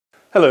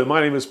Hello,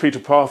 my name is Peter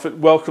Parfitt.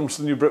 Welcome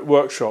to the New Brit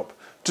Workshop.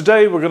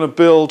 Today we're going to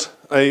build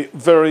a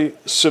very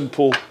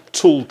simple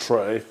tool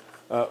tray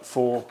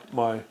for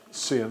my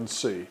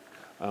CNC.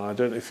 And I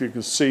don't know if you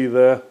can see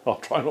there, I'll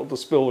try not to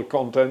spill the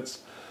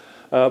contents,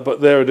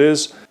 but there it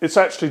is. It's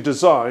actually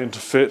designed to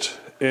fit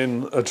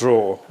in a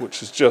drawer,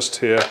 which is just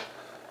here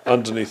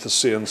underneath the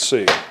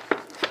CNC.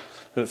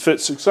 And it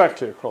fits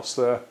exactly across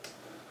there.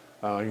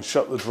 I can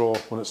shut the drawer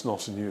when it's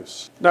not in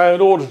use. Now, in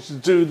order to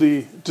do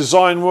the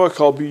design work,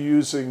 I'll be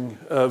using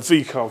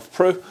VCarve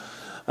Pro,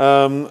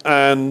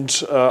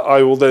 and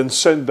I will then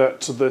send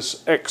that to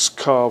this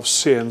X-Carve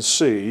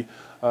CNC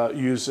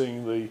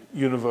using the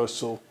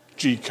universal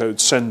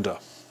G-code sender.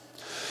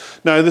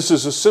 Now, this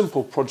is a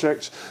simple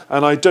project,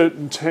 and I don't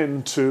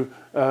intend to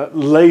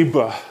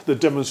labour the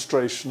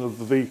demonstration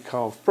of the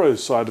VCarve Pro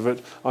side of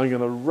it. I'm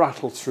going to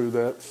rattle through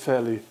there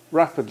fairly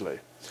rapidly.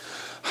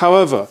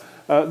 However,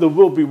 there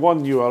will be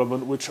one new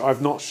element which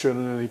I've not shown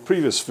in any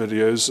previous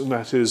videos, and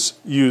that is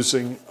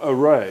using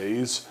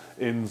arrays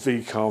in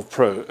VCarve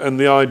Pro. And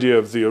the idea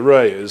of the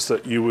array is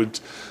that you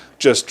would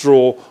just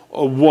draw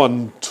a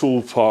one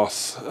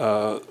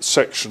toolpath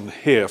section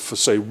here for,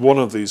 say, one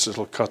of these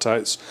little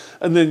cutouts,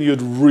 and then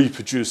you'd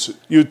reproduce it.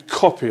 You'd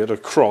copy it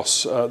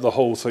across the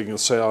whole thing and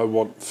say, I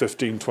want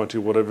 15, 20,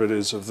 whatever it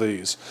is of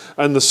these.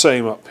 And the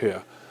same up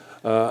here.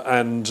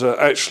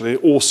 Actually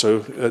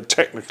also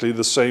technically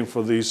the same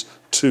for these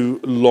two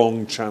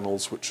long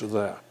channels which are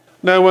there.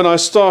 Now, when I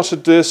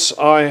started this,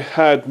 I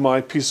had my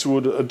piece of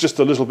wood just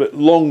a little bit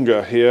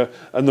longer here,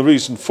 and the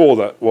reason for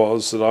that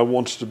was that I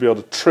wanted to be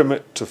able to trim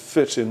it to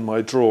fit in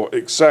my drawer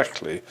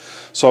exactly.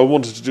 So I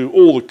wanted to do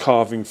all the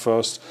carving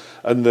first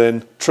and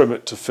then trim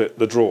it to fit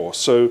the drawer.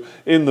 So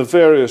in the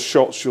various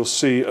shots you'll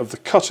see of the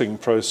cutting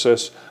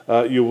process,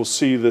 you will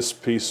see this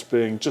piece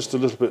being just a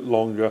little bit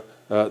longer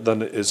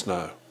than it is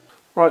now.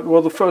 Right,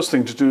 well, the first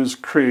thing to do is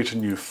create a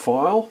new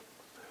file,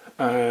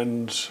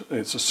 and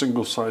it's a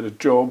single-sided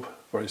job,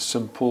 very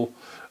simple.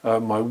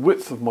 My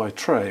width of my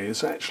tray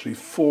is actually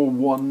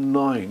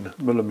 419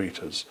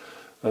 millimeters.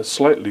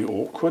 Slightly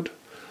awkward.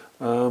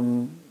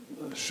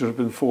 Should have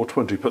been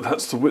 420, but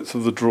that's the width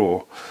of the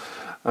drawer.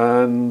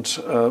 And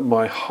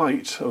my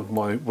height of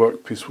my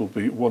workpiece will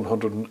be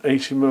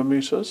 180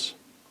 millimeters.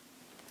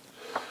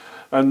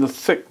 And the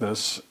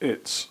thickness,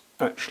 it's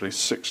actually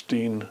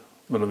 16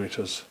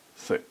 millimeters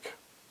thick.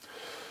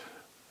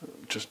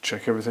 Just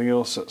check everything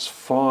else, that's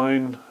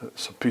fine.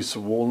 It's a piece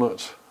of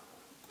walnut,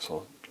 so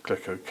I'll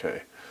click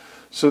OK.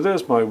 So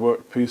there's my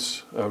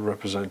workpiece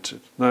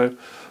represented. Now,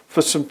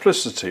 for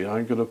simplicity,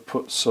 I'm going to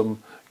put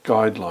some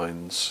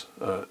guidelines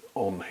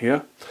on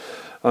here.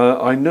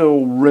 I know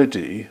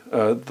already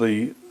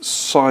the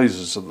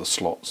sizes of the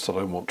slots that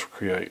I want to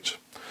create.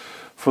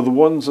 For the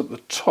ones at the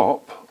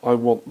top, I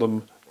want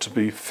them to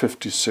be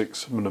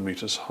 56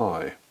 millimeters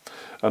high.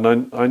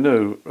 And I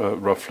know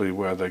roughly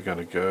where they're going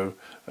to go.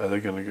 They're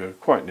going to go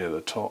quite near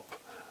the top,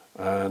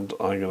 and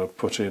I'm going to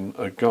put in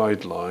a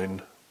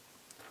guideline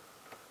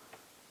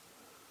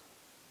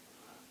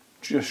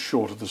just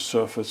short of the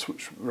surface,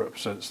 which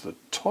represents the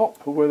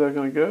top of where they're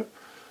going to go.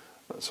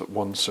 That's at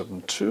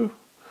 172,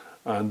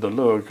 and the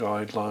lower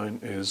guideline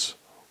is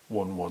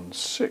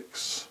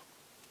 116,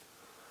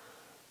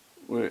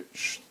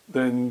 which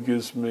then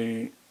gives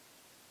me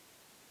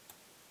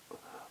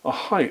a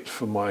height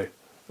for my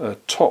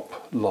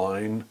top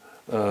line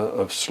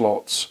of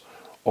slots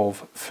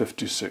of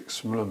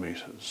 56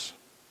 millimeters.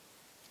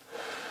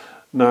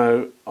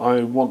 Now,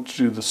 I want to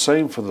do the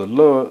same for the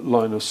lower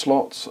line of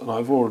slots, and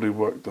I've already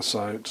worked this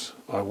out.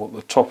 I want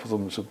the top of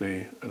them to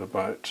be at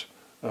about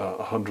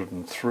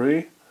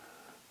 103.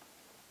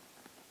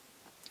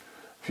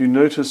 If you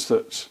notice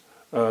that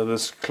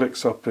this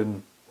clicks up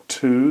in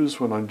twos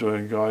when I'm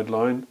doing a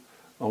guideline,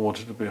 I want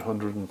it to be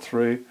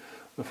 103.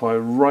 If I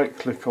right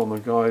click on the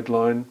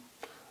guideline,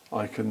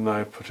 I can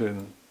now put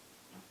in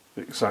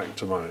the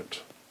exact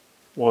amount,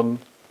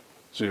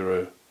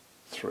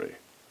 103.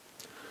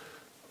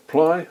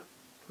 Apply,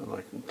 and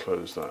I can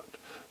close that.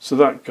 So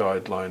that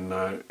guideline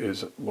now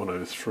is at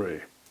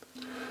 103.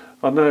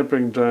 I'll now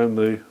bring down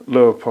the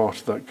lower part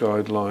of that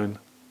guideline,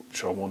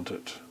 which I want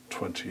at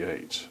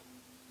 28.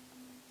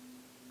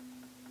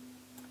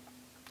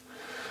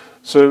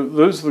 So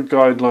those are the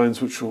guidelines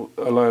which will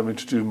allow me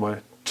to do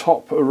my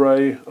top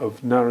array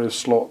of narrow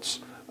slots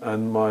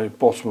and my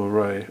bottom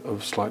array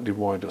of slightly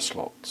wider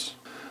slots.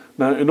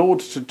 Now, in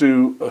order to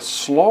do a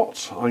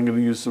slot, I'm going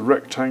to use the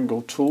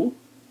rectangle tool,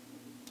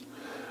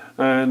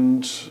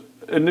 and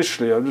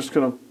initially I'm just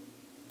going to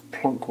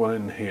plonk one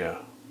in here.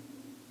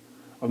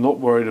 I'm not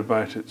worried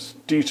about its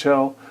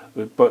detail,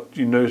 but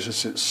you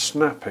notice it's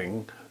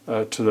snapping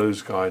to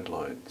those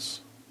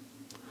guidelines.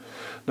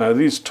 Now,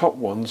 these top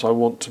ones I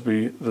want to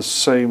be the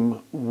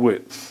same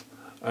width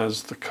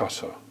as the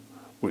cutter,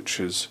 which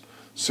is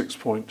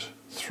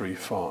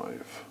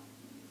 6.35.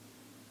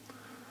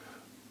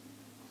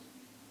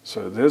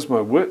 So there's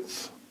my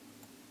width.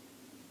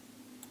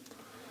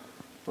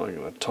 I'm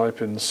going to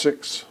type in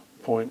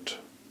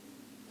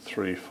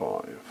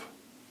 6.35.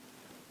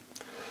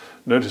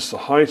 Notice the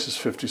height is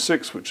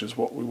 56, which is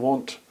what we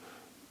want,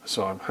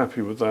 So I'm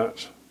happy with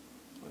that.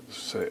 Let's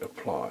say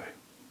apply.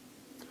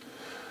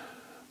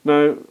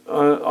 Now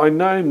I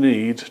now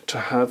need to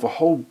have a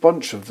whole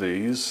bunch of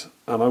these,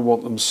 and I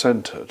want them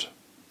centered.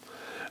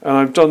 And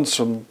I've done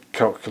some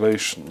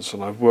calculations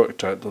and I've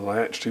worked out that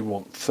I actually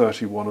want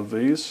 31 of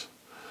these.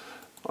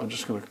 I'm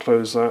just going to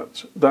close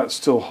that. That's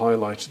still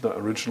highlighted, that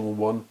original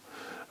one.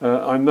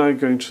 I'm now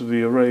going to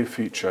the array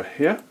feature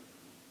here.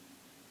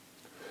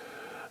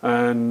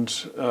 And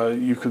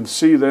you can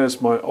see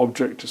there's my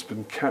object. It's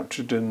been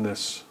captured in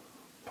this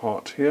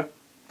part here.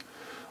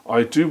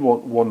 I do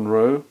want one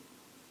row,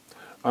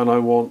 and I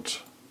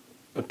want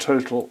a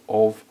total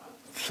of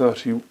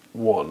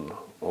 31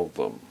 of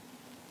them.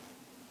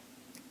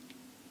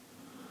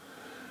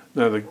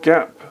 Now the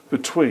gap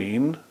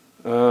between,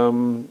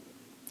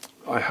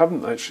 I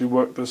haven't actually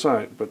worked this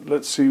out, but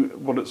let's see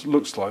what it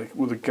looks like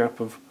with a gap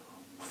of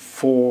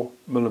 4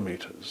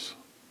 millimeters.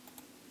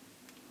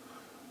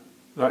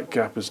 That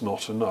gap is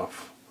not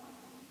enough.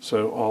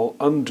 So I'll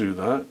undo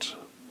that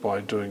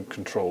by doing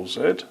Control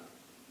Z.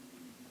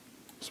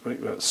 Let's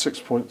make that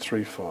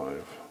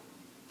 6.35.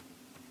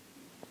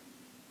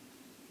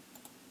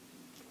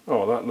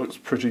 Oh, that looks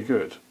pretty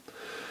good.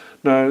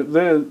 Now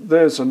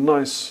there's a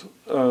nice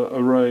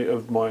array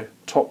of my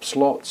top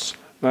slots.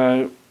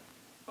 Now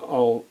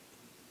I'll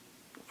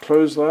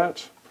close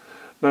that.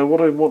 Now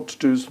what I want to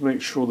do is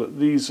make sure that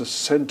these are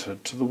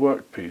centered to the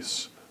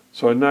workpiece.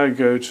 So I now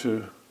go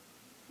to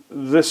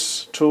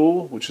this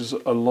tool, which is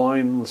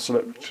Align the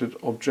Selected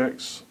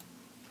Objects,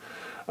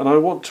 and I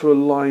want to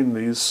align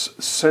these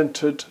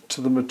centered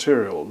to the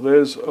material.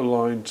 There's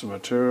Align to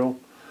Material.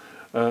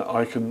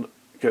 I can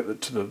get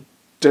it to the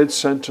dead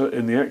center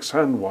in the X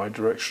and Y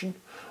direction.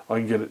 I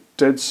can get it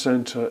dead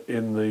center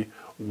in the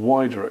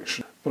Y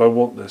direction, but I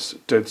want this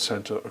dead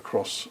center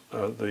across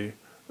the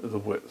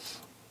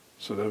width.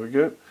 So there we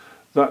go.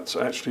 That's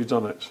actually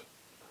done it.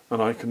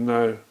 And I can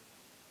now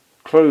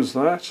close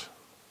that.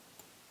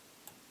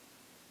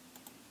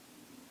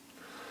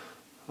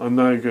 I'm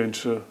now going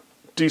to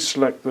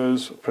deselect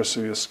those,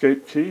 pressing the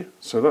Escape key.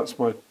 So that's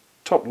my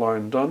top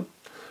line done.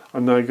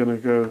 I'm now going to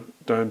go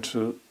down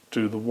to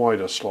do the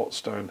wider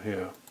slots down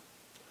here.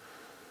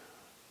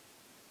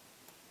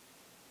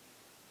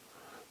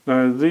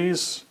 Now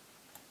these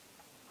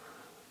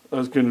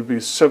are going to be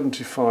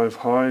 75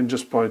 high, and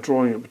just by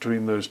drawing it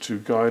between those two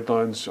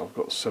guidelines I've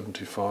got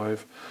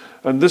 75,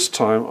 and this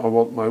time I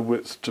want my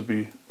width to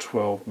be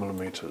 12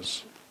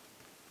 millimeters.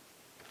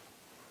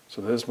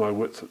 So there's my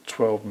width at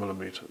 12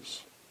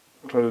 millimeters.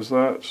 Close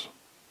that,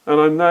 and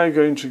I'm now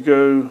going to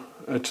go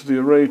to the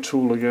array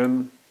tool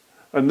again,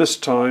 and this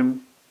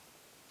time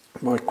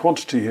my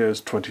quantity here is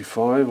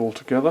 25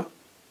 altogether,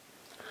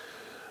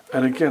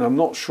 and again I'm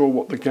not sure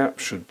what the gap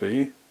should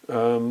be.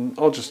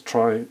 I'll just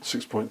try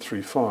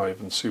 6.35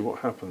 and see what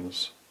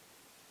happens.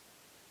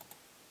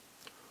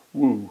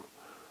 Woo,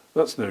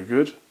 that's no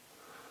good.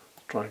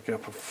 Try a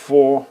gap of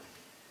 4.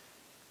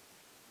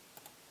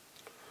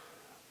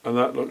 And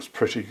that looks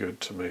pretty good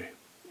to me.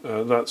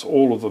 That's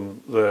all of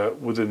them there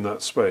within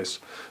that space.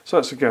 So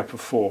that's a gap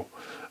of 4.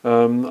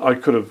 I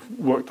could have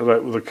worked it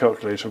out with a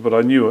calculator, but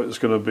I knew it was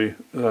going to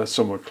be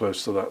somewhere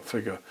close to that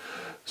figure.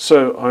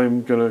 So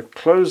I'm going to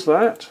close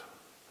that.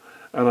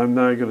 And I'm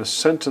now going to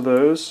center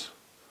those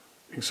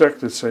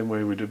exactly the same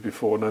way we did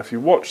before. Now if you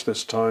watch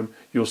this time,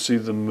 you'll see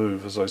them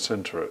move as I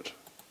center it.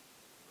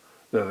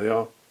 There they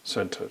are,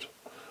 centered.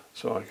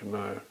 So I can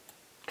now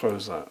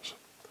close that.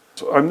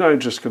 So I'm now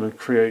just going to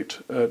create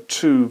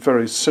two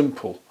very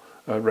simple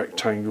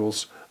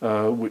rectangles,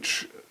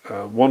 which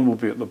one will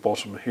be at the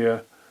bottom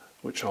here,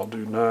 which I'll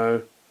do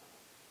now.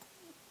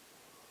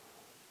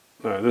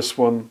 Now this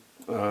one,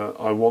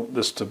 I want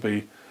this to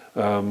be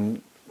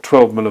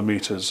 12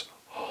 millimeters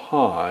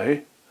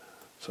high,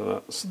 so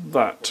that's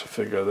that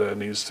figure there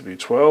needs to be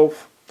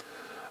 12,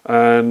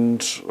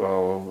 and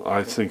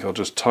I think I'll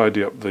just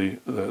tidy up the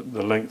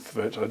length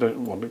of it. I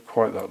don't want it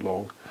quite that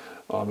long.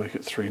 I'll make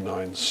it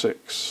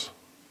 396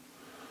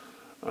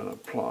 and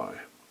apply.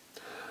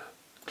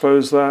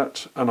 Close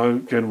that, and I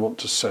again want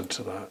to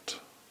center that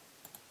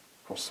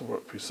across the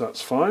workpiece.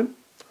 That's fine.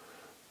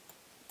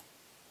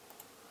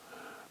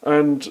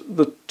 And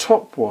the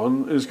top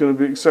one is going to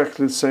be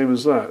exactly the same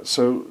as that.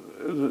 So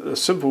a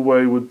simple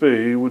way would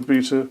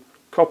be to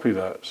copy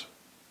that.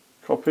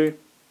 Copy.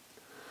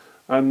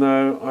 And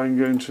now I'm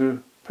going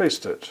to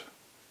paste it.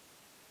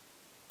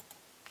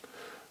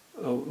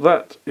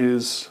 That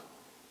is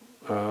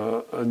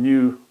a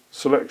new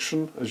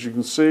selection, as you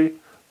can see.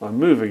 I'm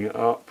moving it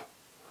up.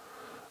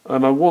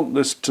 And I want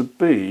this to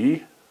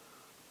be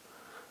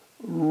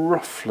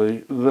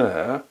roughly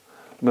there.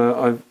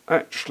 Now I've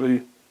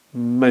actually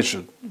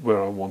measured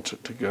where I want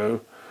it to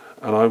go,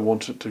 and I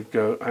want it to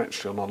go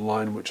actually on a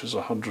line which is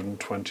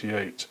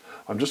 128.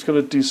 I'm just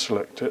going to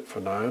deselect it for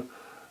now.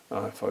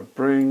 If I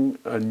bring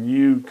a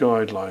new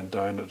guideline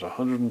down at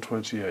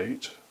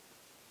 128,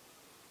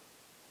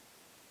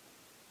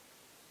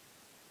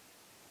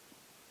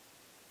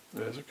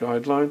 there's a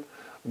guideline.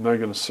 I'm now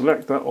going to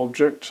select that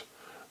object,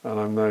 and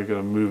I'm now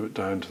going to move it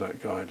down to that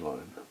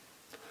guideline.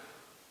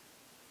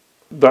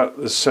 that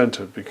is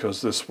centered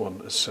because this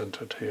one is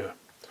centered here.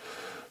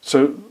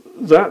 So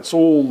that's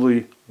all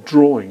the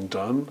drawing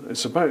done.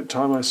 It's about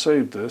time I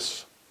saved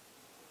this.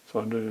 So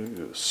I'm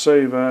doing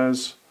save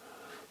as.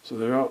 So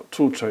there are,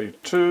 tool tray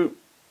 2,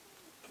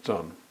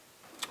 done.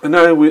 And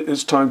now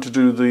it's time to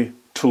do the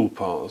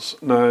toolpaths.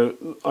 Now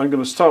I'm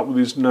going to start with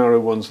these narrow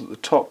ones at the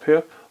top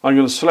here. I'm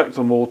going to select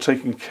them all,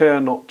 taking care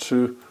not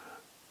to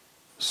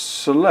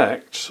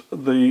select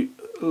the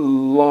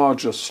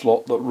larger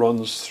slot that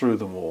runs through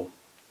them all.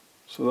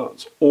 So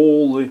that's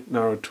all the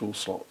narrow tool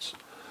slots.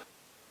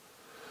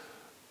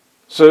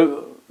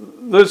 So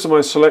those are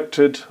my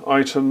selected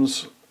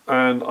items,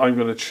 and I'm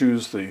going to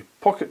choose the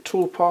pocket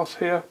toolpath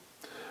here.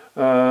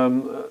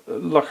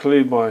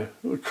 Luckily my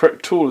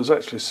correct tool is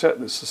actually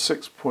set. It's a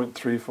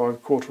 6.35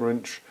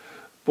 1/4"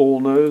 ball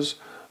nose,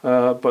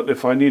 but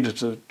if I needed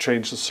to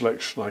change the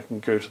selection I can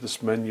go to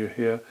this menu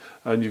here,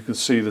 and you can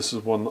see this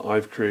is one that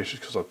I've created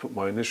because I put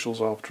my initials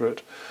after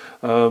it.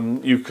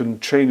 You can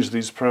change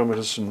these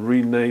parameters and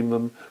rename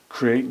them,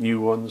 create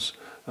new ones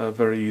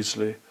very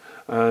easily,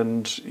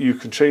 and you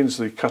can change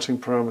the cutting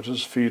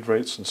parameters, feed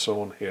rates and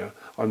so on here.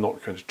 I'm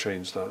not going to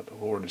change that,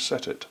 I've already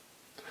set it.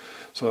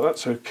 So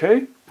that's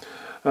okay.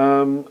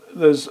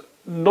 There's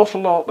not a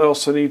lot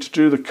else I need to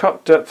do. The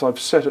cut depth I've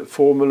set at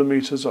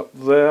 4mm up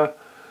there.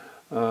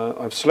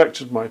 I've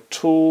selected my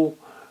tool,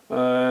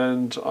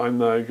 and I'm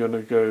now going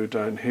to go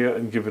down here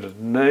and give it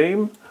a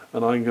name,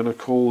 and I'm going to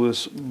call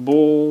this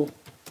ball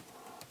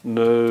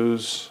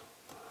nose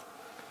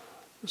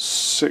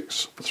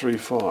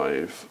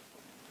 635.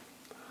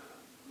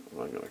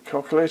 I'm going to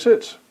calculate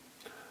it,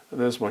 and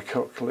there's my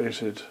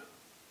calculated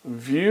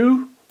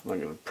view.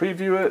 I'm going to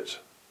preview it,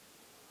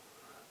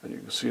 and you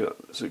can see that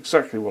it's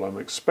exactly what I'm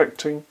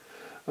expecting.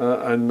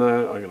 And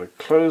now I'm going to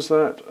close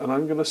that, and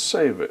I'm going to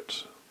save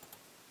it.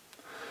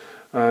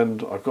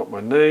 And I've got my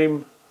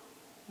name,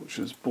 which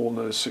is ball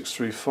nose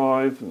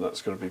 635, and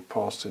that's going to be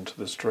passed into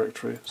this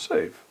directory,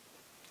 save.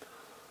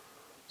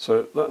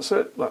 So that's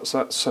it, that's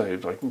that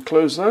saved. I can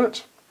close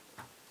that.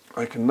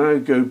 I can now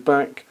go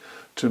back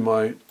to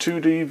my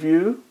 2D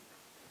view,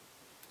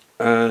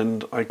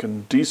 and I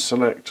can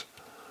deselect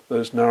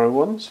those narrow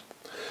ones.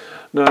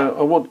 Now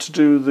I want to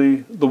do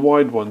the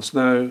wide ones.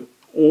 Now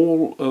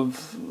all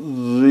of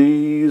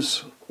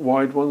these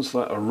wide ones,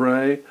 that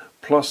array,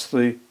 plus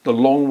the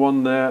long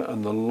one there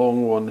and the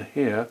long one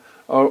here,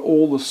 are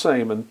all the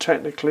same, and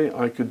technically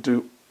I could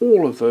do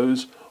all of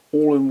those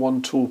all in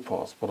one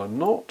toolpath, but I'm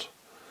not.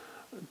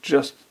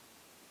 Just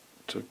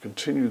to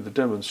continue the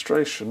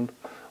demonstration,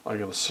 I'm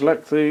going to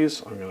select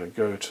these. I'm going to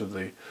go to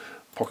the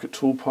pocket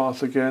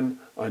toolpath again.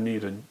 I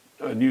need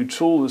a new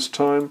tool this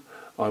time.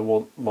 I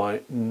want my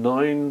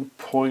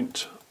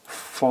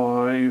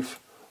 9.5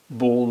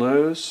 ball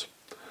nose,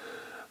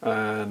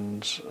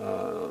 and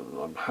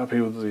I'm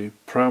happy with the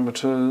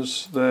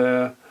parameters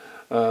there.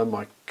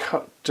 My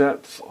cut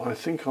depth, I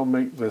think I'll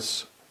make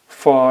this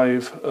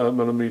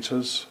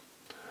 5mm,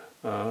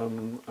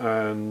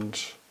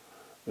 and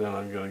then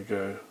I'm going to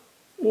go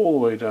all the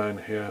way down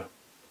here,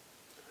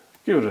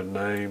 give it a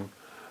name,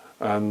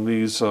 and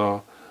these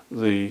are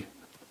the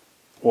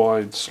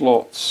wide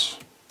slots,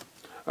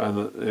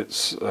 and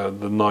it's the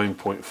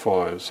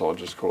 9.5, so I'll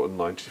just call it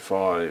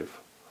 95.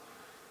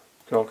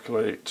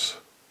 Calculate.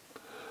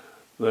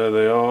 There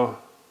they are.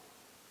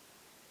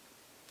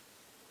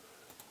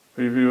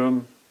 Preview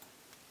them,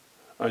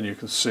 and you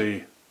can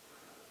see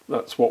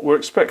that's what we're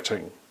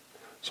expecting.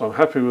 So I'm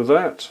happy with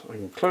that. I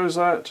can close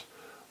that.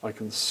 I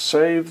can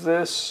save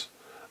this.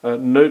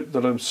 Note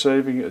that I'm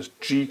saving it as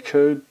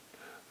G-code.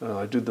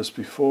 I did this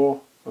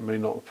before. I may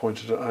not have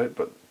pointed it out,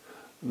 but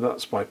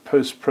that's my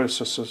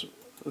post-processor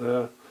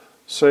there.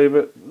 Save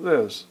it.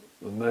 There's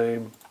the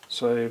name.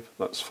 Save.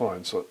 That's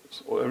fine. So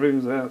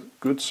everything's there.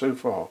 Good so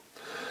far.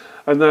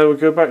 And now we'll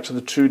go back to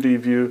the 2D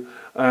view,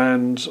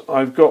 and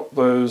I've got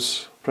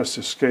those. Press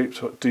escape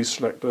to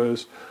deselect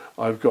those.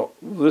 I've got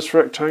this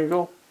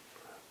rectangle.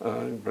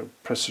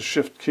 Press the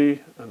shift key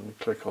and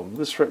click on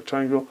this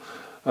rectangle.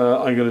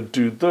 I'm going to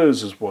do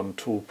those as one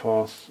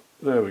toolpath.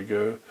 There we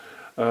go.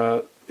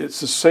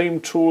 It's the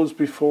same tool as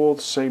before,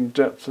 the same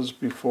depth as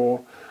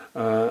before,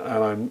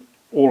 and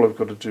all I've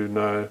got to do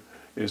now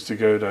is to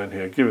go down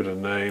here, give it a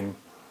name.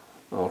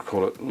 I'll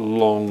call it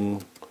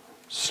long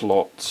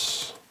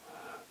slots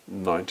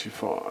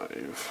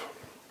 95.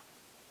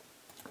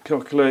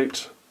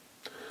 Calculate,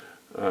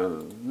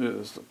 and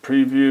there's the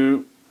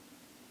preview.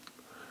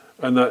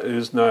 And that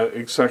is now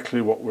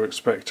exactly what we're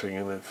expecting,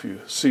 and if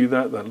you see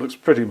that, that looks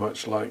pretty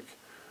much like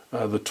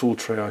the tool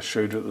tray I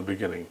showed you at the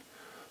beginning.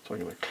 So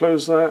I'm going to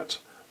close that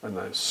and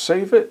now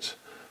save it.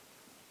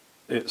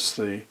 It's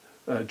the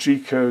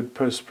G-code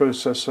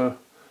post-processor,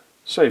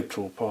 save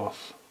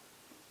toolpath.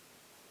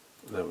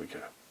 There we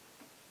go.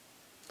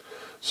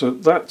 So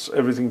that's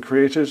everything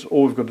created.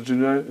 All we've got to do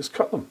now is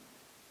cut them.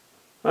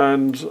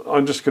 And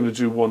I'm just going to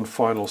do one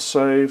final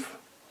save.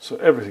 So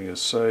everything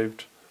is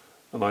saved,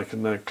 and I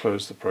can now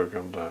close the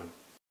program down.